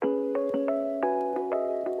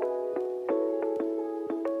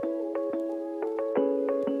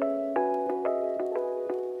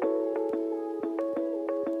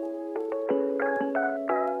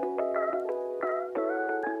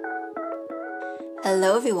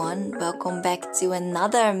Hello, everyone. Welcome back to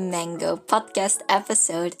another Mango podcast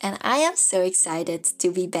episode. And I am so excited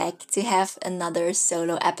to be back to have another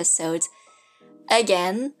solo episode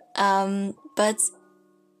again. But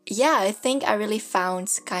yeah, I think I really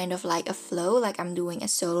found kind of like a flow. Like I'm doing a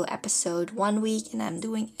solo episode one week and I'm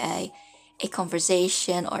doing a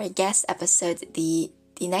conversation or a guest episode the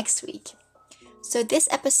next week. So this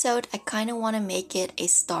episode, I kind of want to make it a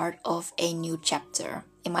start of a new chapter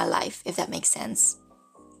in my life, if that makes sense.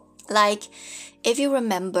 Like, if you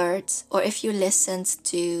remembered or if you listened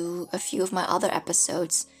to a few of my other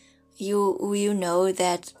episodes, you know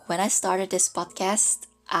that when I started this podcast,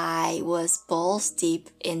 I was balls deep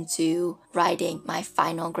into writing my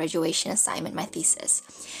final graduation assignment, my thesis.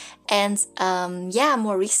 And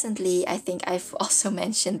more recently, I think I've also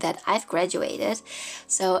mentioned that I've graduated.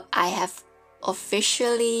 So I have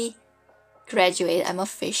officially graduated. I'm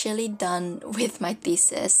officially done with my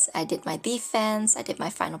thesis. I did my defense, I did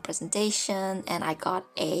my final presentation, and I got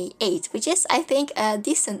a 8, which is I think a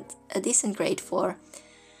decent grade for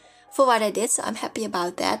what I did. So I'm happy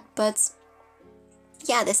about that. But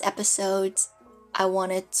yeah, this episode I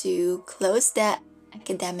wanted to close that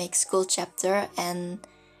academic school chapter and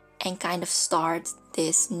kind of start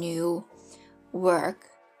this new work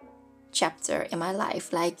chapter in my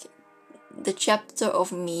life. Like the chapter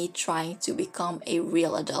of me trying to become a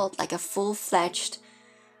real adult, like a full-fledged,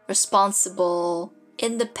 responsible,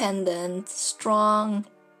 independent, strong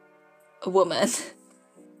woman.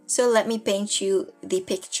 So let me paint you the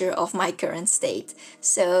picture of my current state.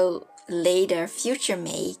 So later, future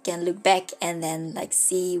May can look back and then like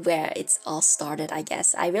see where it's all started, I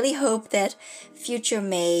guess. I really hope that future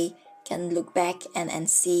May can look back and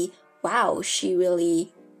see, wow, she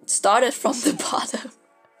really started from the bottom.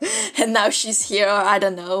 And now she's here, or I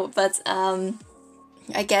don't know. But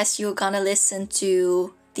I guess you're gonna listen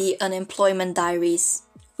to the Unemployment Diaries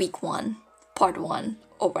week 1, part 1,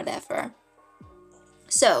 or whatever.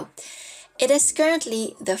 So, it is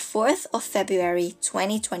currently the 4th of February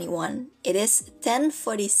 2021. It is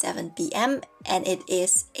 10:47 p.m. and it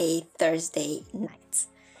is a Thursday night.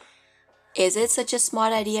 Is it such a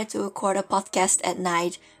smart idea to record a podcast at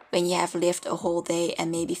night when you have lived a whole day and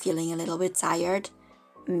maybe feeling a little bit tired?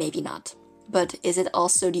 Maybe not. But is it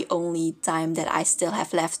also the only time that I still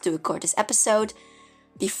have left to record this episode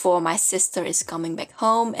before my sister is coming back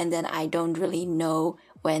home, and then I don't really know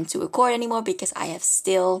when to record anymore because I have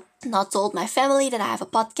still not told my family that I have a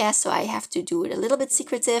podcast, so I have to do it a little bit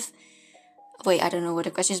secretive. Wait, I don't know what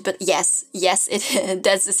the question is, but yes,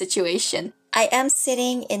 that's the situation. I am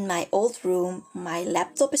sitting in my old room, my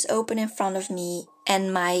laptop is open in front of me,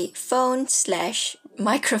 and my phone /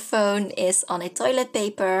 microphone is on a toilet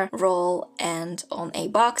paper roll and on a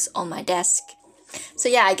box on my desk. So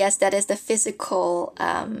yeah, I guess that is the physical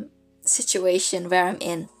situation where I'm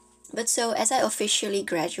in. But so as I officially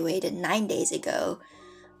graduated 9 days ago,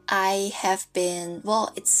 I have been,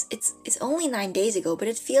 well, it's only 9 days ago, but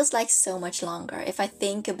it feels like so much longer. If I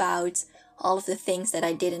think about all of the things that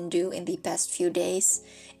I didn't do in the past few days,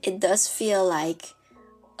 it does feel like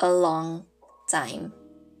a long time.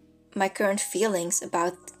 My current feelings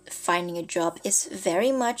about finding a job is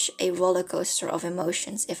very much a roller coaster of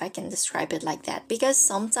emotions, if I can describe it like that. Because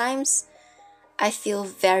sometimes I feel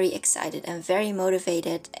very excited and very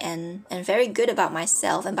motivated and very good about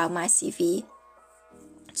myself and about my CV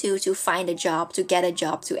to find a job, to get a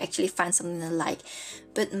job, to actually find something I like.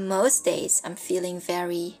 But most days I'm feeling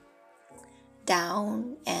very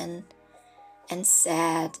down and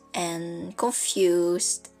sad and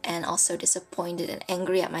confused and also disappointed and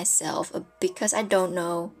angry at myself because I don't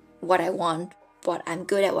know what I want, what I'm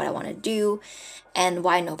good at, what I want to do, and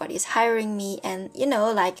why nobody is hiring me, and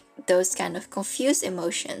like those kind of confused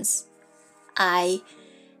emotions. I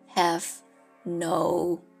have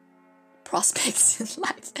no prospects in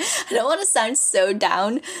life. I don't want to sound so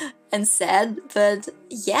down and sad, but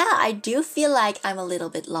yeah, I do feel like I'm a little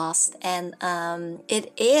bit lost, and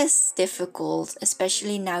it is difficult,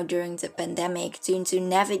 especially now during the pandemic, to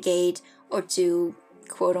navigate or to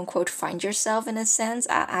quote unquote find yourself in a sense.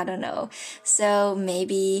 I don't know. So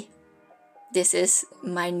maybe this is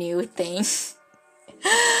my new thing.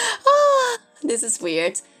 This is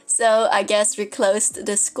weird. So I guess we closed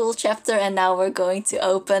the school chapter and now we're going to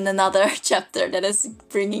open another chapter that is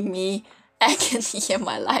bringing me agony in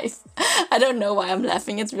my life. I don't know why I'm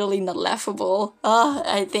laughing. It's really not laughable.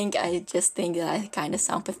 I just think that I kind of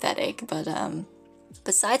sound pathetic. But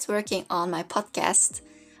besides working on my podcast,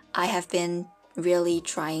 I have been really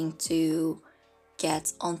trying to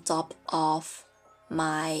get on top of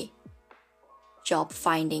my job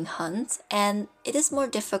finding hunt, and it is more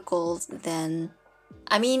difficult than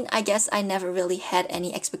I mean, I guess I never really had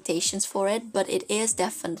any expectations for it, but it is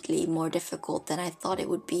definitely more difficult than I thought it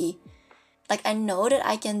would be. Like, I know that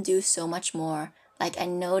I can do so much more. Like, I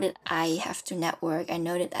know that I have to network. I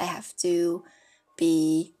know that I have to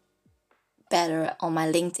be better on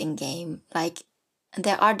my LinkedIn game. Like,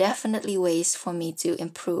 there are definitely ways for me to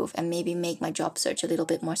improve and maybe make my job search a little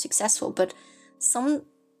bit more successful. But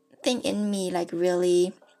something in me, like,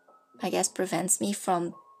 really, I guess, prevents me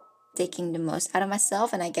from taking the most out of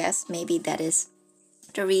myself. And I guess maybe that is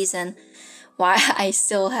the reason why I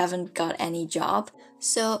still haven't got any job.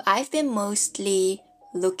 So I've been mostly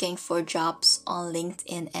looking for jobs on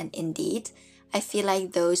LinkedIn and Indeed. I feel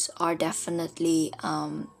like those are definitely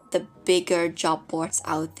the bigger job boards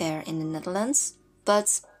out there in the Netherlands.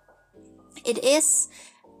 But it is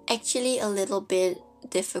actually a little bit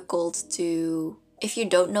difficult to, if you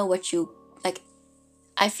don't know what you like.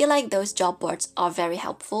 I feel like those job boards are very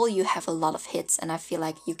helpful. You have a lot of hits, and I feel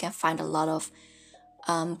like you can find a lot of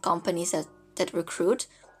companies that recruit.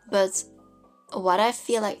 But what I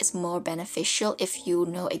feel like is more beneficial if you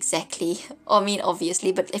know exactly, I mean,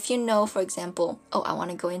 obviously, but if you know, for example, oh, I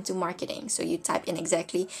want to go into marketing. So you type in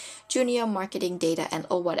exactly junior marketing data and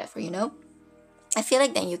or whatever, you know? I feel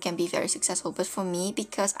like then you can be very successful. But for me,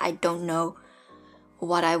 because I don't know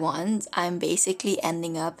what I want, I'm basically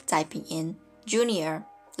ending up typing in junior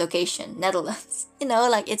location Netherlands. You know,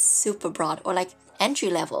 like it's super broad, or like entry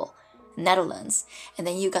level Netherlands, and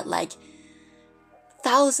then you got like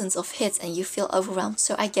thousands of hits and you feel overwhelmed.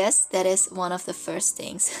 So I guess that is one of the first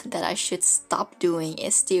things that I should stop doing,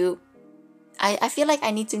 is to I feel like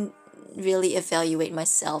I need to really evaluate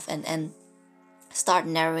myself and start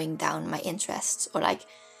narrowing down my interests, or like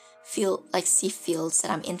see fields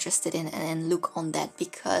that I'm interested in and look on that,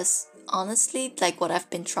 because honestly, like what I've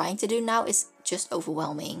been trying to do now is just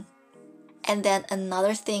overwhelming. And then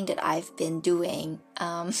another thing that I've been doing,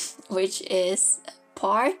 which is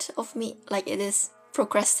part of me, like it is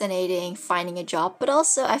procrastinating finding a job, but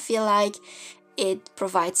also I feel like it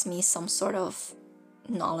provides me some sort of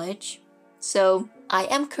knowledge. So I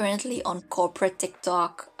am currently on corporate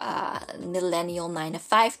TikTok, millennial 9 to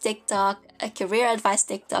 5 TikTok, a career advice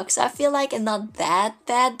TikTok. So I feel like it's not that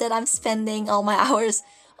bad that I'm spending all my hours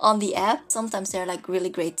on the app. Sometimes there are like really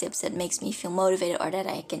great tips that makes me feel motivated, or that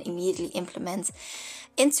I can immediately implement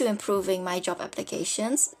into improving my job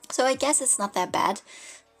applications. So I guess it's not that bad.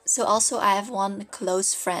 So also I have one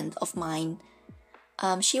close friend of mine.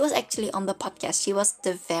 She was actually on the podcast. She was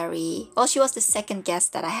the second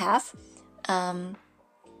guest that I have.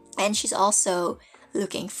 And she's also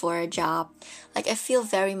looking for a job. Like, I feel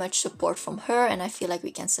very much support from her, and I feel like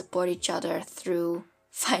we can support each other through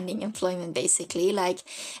finding employment, basically. Like,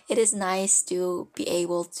 it is nice to be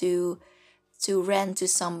able to rant to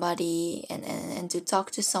somebody and to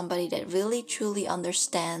talk to somebody that really truly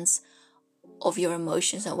understands of your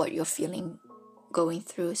emotions and what you're feeling going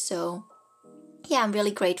through. So yeah, I'm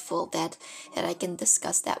really grateful that I can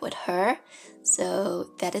discuss that with her.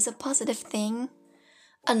 So that is a positive thing.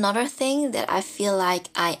 Another thing that I feel like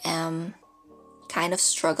I am kind of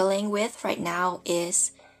struggling with right now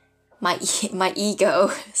is my my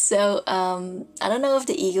ego. So I don't know if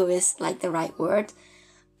the ego is like the right word,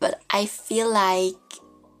 but I feel like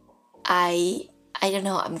I don't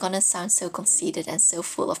know, I'm gonna sound so conceited and so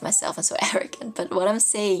full of myself and so arrogant, but what I'm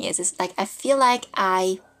saying is like I feel like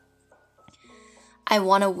I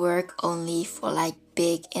want to work only for like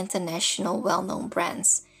big international well-known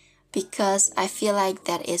brands, because I feel like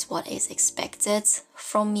that is what is expected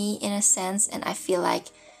from me in a sense, and I feel like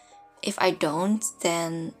if I don't,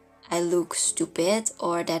 then I look stupid,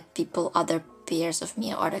 or that people, other peers of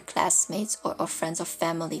me or other classmates or friends or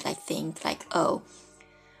family, like think like, oh,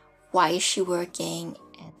 why is she working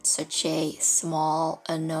at such a small,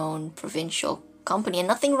 unknown, provincial company? And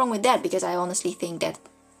nothing wrong with that, because I honestly think that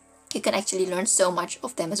you can actually learn so much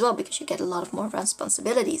of them as well, because you get a lot of more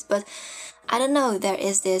responsibilities. But I don't know, there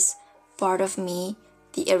is this part of me,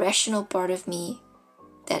 the irrational part of me,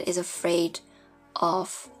 that is afraid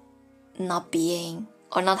of not being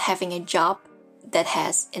or not having a job that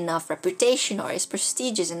has enough reputation or is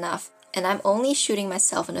prestigious enough. And I'm only shooting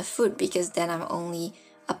myself in the foot, because then I'm only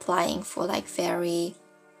applying for like very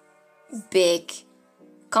big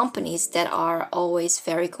companies that are always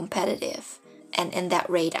very competitive, and in that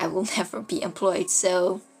rate I will never be employed.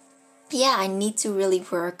 So yeah, I need to really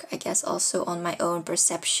work, I guess, also on my own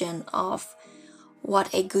perception of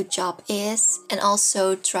what a good job is, and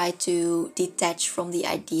also try to detach from the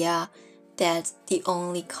idea that the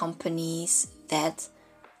only companies that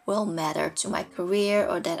will matter to my career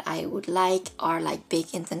or that I would like are like big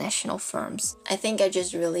international firms. I think I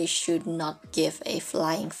just really should not give a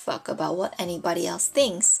flying fuck about what anybody else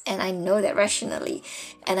thinks, and I know that rationally,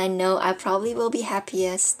 and I know I probably will be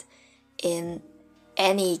happiest in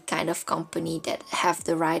any kind of company that have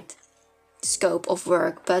the right scope of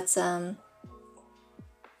work. But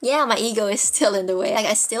yeah, my ego is still in the way. Like,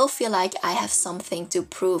 I still feel like I have something to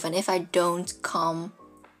prove, and if I don't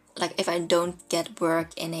get work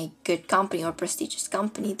in a good company or prestigious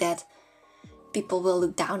company, that people will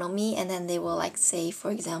look down on me, and then they will like say, for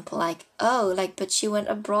example, like, oh, like, but she went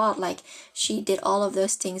abroad, like she did all of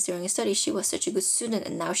those things during her study, she was such a good student,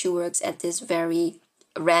 and now she works at this very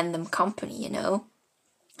random company, you know?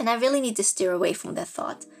 And I really need to steer away from that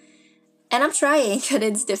thought. And I'm trying, but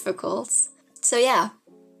it's difficult. So yeah,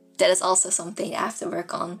 that is also something I have to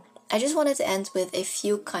work on. I just wanted to end with a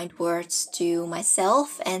few kind words to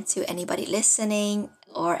myself and to anybody listening,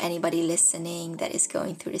 or anybody listening that is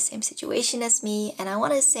going through the same situation as me. And I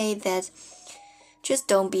want to say that just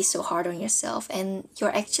don't be so hard on yourself, and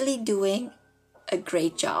you're actually doing a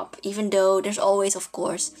great job, even though there's always, of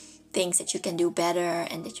course, things that you can do better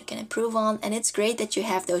and that you can improve on. And it's great that you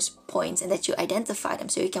have those points and that you identify them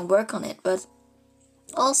so you can work on it. But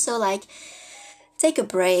also, like, take a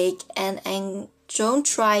break and don't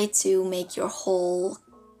try to make your whole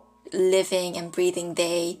living and breathing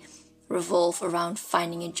day revolve around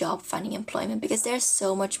finding a job, finding employment, because there's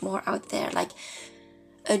so much more out there. Like,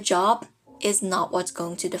 a job is not what's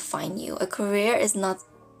going to define you. A career is not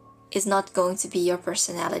going to be your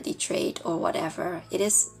personality trait or whatever. It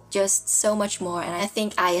is just so much more. And I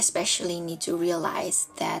think I especially need to realize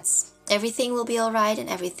that everything will be alright and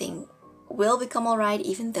everything will become alright,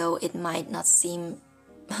 even though it might not seem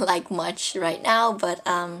like much right now. But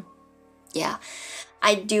yeah,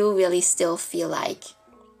 I do really still feel like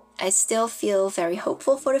I still feel very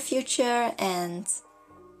hopeful for the future, and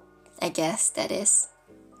I guess that is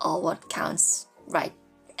all what counts right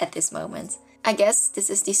at this moment. I guess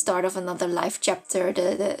this is the start of another life chapter,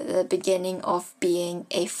 the beginning of being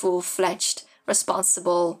a full-fledged,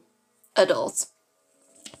 responsible adult.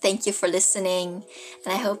 Thank you for listening,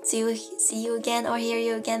 and I hope to see you again or hear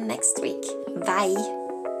you again next week. Bye!